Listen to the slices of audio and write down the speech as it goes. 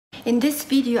In this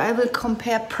video I will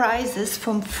compare prices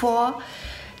from 4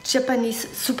 Japanese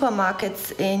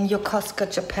supermarkets in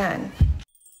Yokosuka, Japan.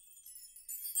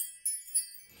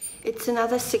 It's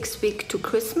another 6 weeks to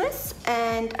Christmas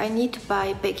and I need to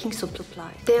buy baking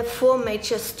supply. There are 4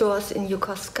 major stores in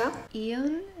Yokosuka: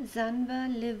 AEON, Sanwa,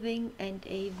 Livin and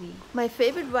AV. My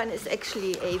favorite one is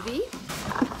actually AV.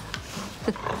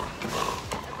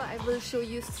 I will show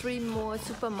you 3 more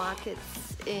supermarkets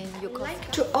in Yokosuka. I'd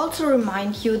like to also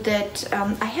remind you that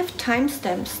I have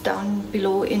timestamps down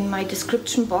below in my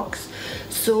description box.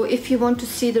 So if you want to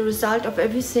see the result of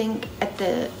everything at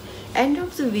the end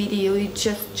of the video, you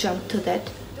just jump to that.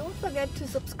 Don't forget to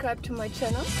subscribe to my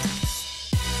channel.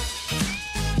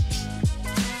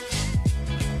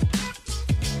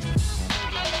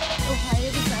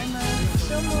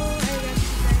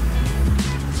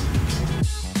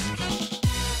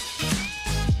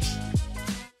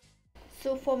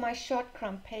 So for my short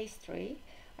crumb pastry,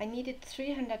 I needed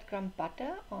 300 gram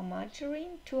butter or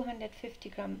margarine, 250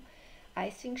 gram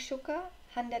icing sugar,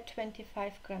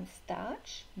 125 gram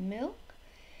starch, milk,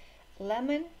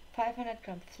 lemon, 500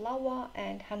 gram flour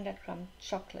and 100 gram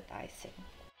chocolate icing.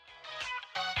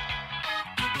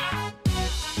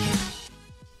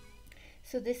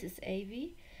 So this is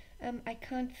AV. I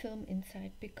can't film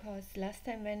inside because last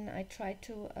time when I tried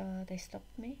to, they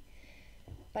stopped me.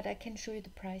 But I can show you the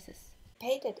prices.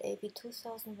 Paid at AV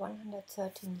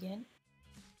 2,113 yen.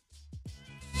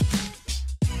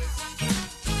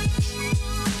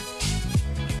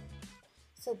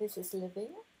 So this is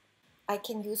Livin. I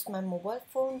can use my mobile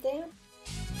phone there.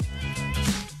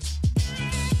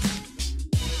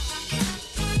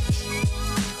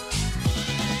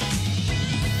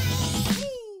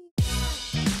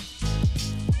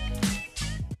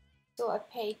 So I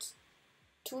paid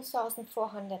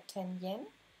 2,410 yen,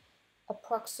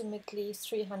 approximately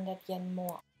 300 yen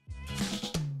more.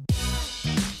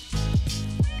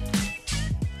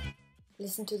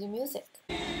 Listen to the music.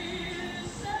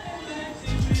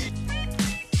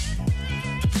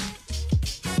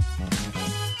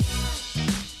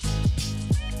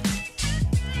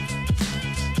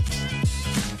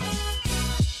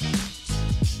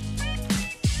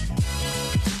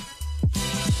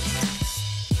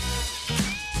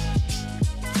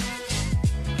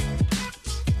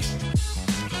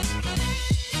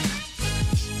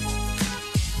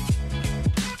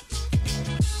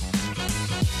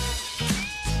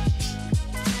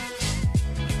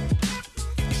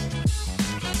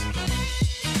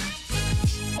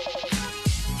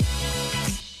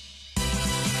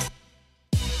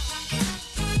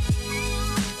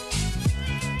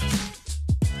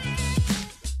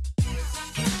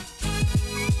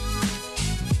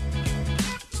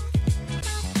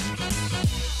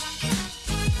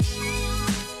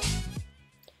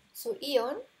 So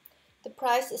AEON, the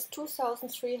price is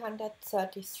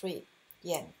 2,333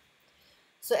 yen.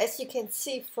 So as you can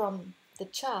see from the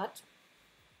chart,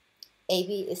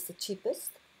 AV is the cheapest.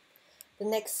 The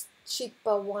next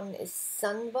cheaper one is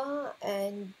Sanwa,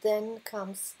 and then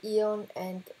comes AEON,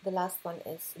 and the last one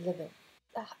is Livin.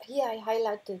 Here I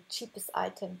highlight the cheapest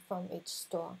item from each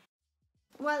store.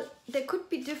 Well, there could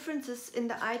be differences in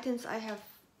the items I have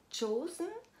chosen,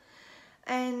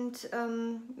 and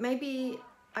maybe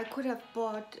I could have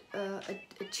bought a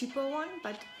cheaper one,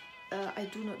 but I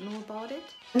do not know about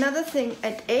it. Another thing,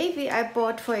 at AV I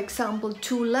bought, for example,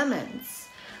 2 lemons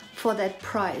for that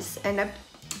price, and I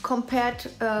compared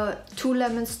 2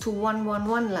 lemons to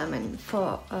 111 lemon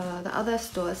for the other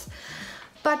stores.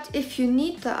 But if you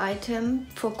need the item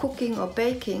for cooking or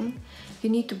baking, you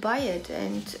need to buy it,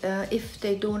 and if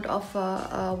they don't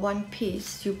offer 1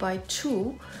 piece, you buy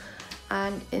 2,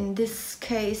 and in this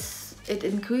case it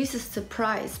increases the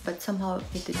price, but somehow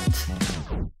it didn't.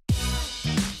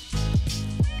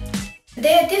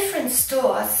 There are different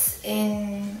stores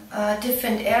in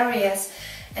different areas,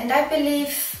 and I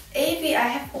believe AV I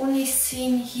have only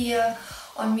seen here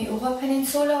on Miura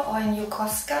Peninsula or in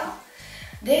Yokosuka.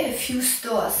 There are a few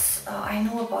stores, I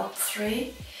know about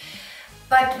 3.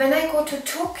 But when I go to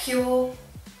Tokyo,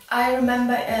 I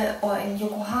remember, or in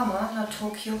Yokohama, not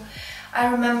Tokyo, I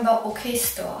remember OK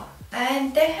Store.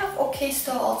 And they have OK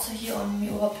Store also here on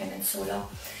Miura Peninsula.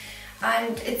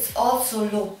 And it's also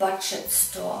low budget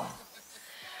store.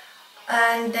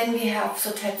 And then we have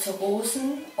Sotetsu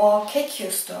Rosen or Keikyu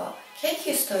Store.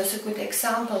 Keikyu Store is a good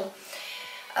example.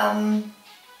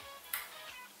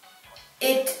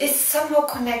 It is somehow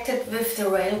connected with the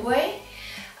railway.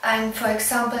 And for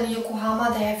example, in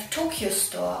Yokohama they have Tokyo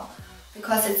Store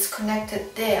because it's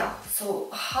connected there. So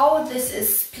how this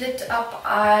is split up,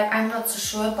 I'm not so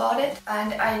sure about it,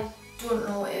 and I don't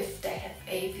know if they have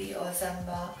AV or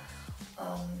Sanwa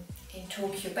in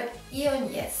Tokyo, but AEON,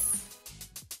 yes.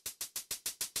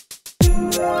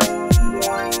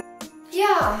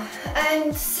 Yeah,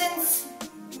 and since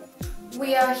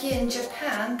we are here in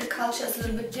Japan, the culture is a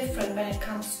little bit different when it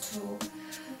comes to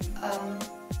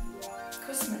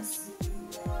Christmas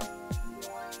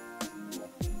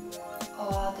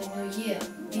or the New Year.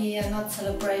 We are not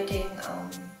celebrating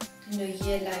the New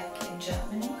Year like in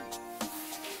Germany.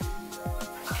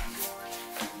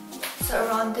 So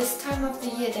around this time of the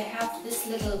year they have these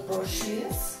little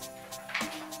brochures.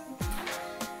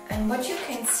 And what you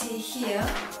can see here,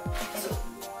 so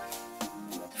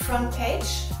the front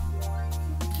page,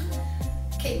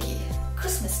 cakey,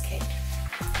 Christmas cake.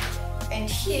 And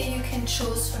here you can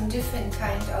choose from different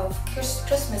kind of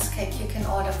Christmas cake you can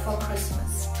order for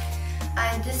Christmas.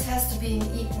 And this has to be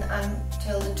eaten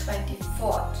until the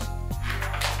 24th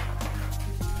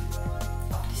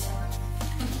of December.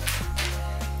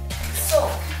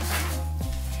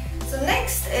 So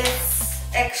next is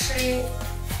actually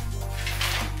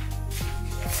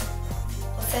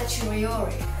Osechi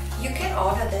Ryori. You can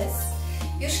order this.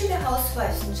 Usually the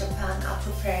housewives in Japan are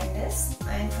preparing this,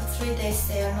 and for 3 days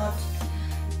they are not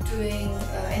doing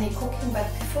any cooking, but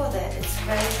before that it's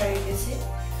very busy.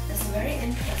 It's very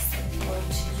interesting what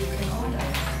you can order.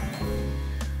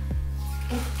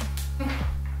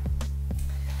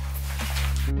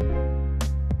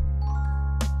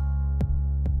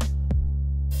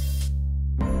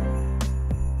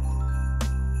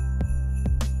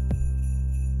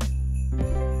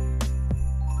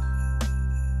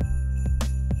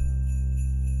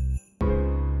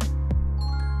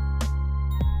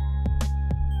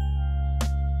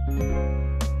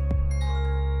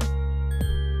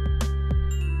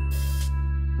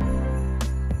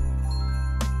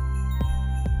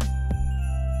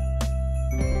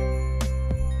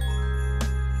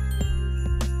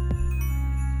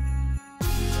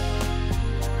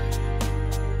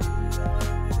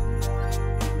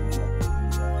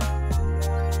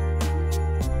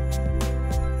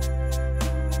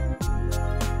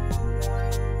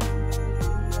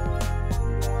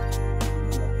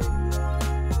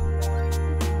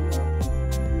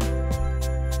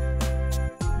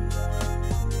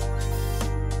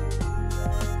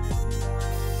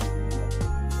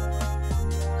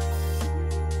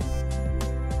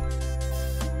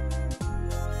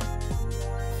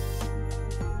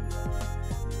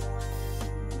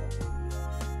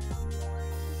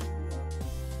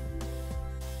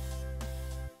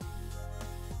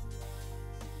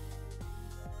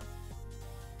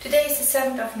 Today is the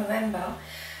 7th of November,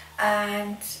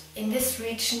 and in this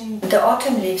region the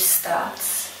autumn leaves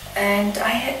starts. And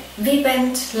we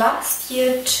went last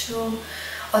year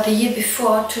or the year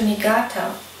before to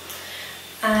Niigata,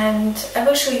 and I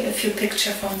will show you a few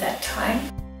pictures from that time.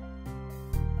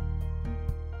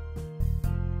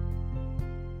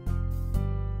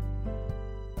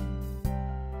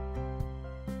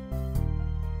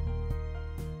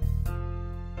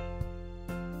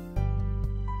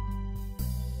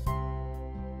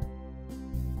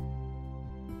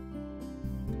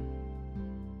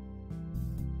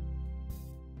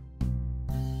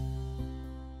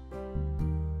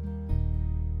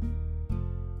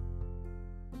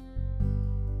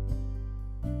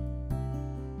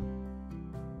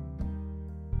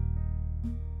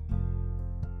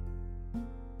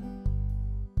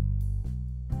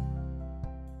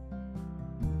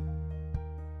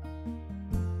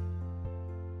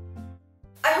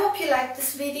 I hope you liked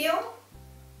this video.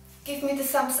 Give me the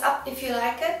thumbs up if you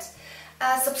like it.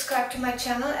 Subscribe to my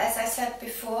channel as I said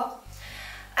before.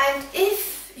 And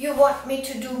if you want me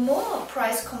to do more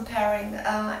price comparing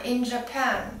in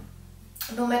Japan,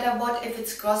 no matter what, if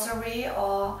it's grocery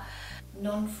or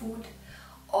non-food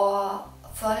or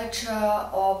furniture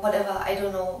or whatever, I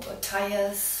don't know,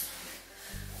 tires,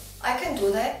 I can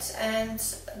do that and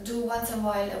do once in a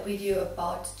while a video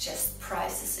about just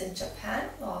prices in Japan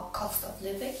or cost of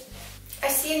living. I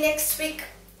see you next week,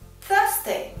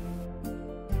 Thursday.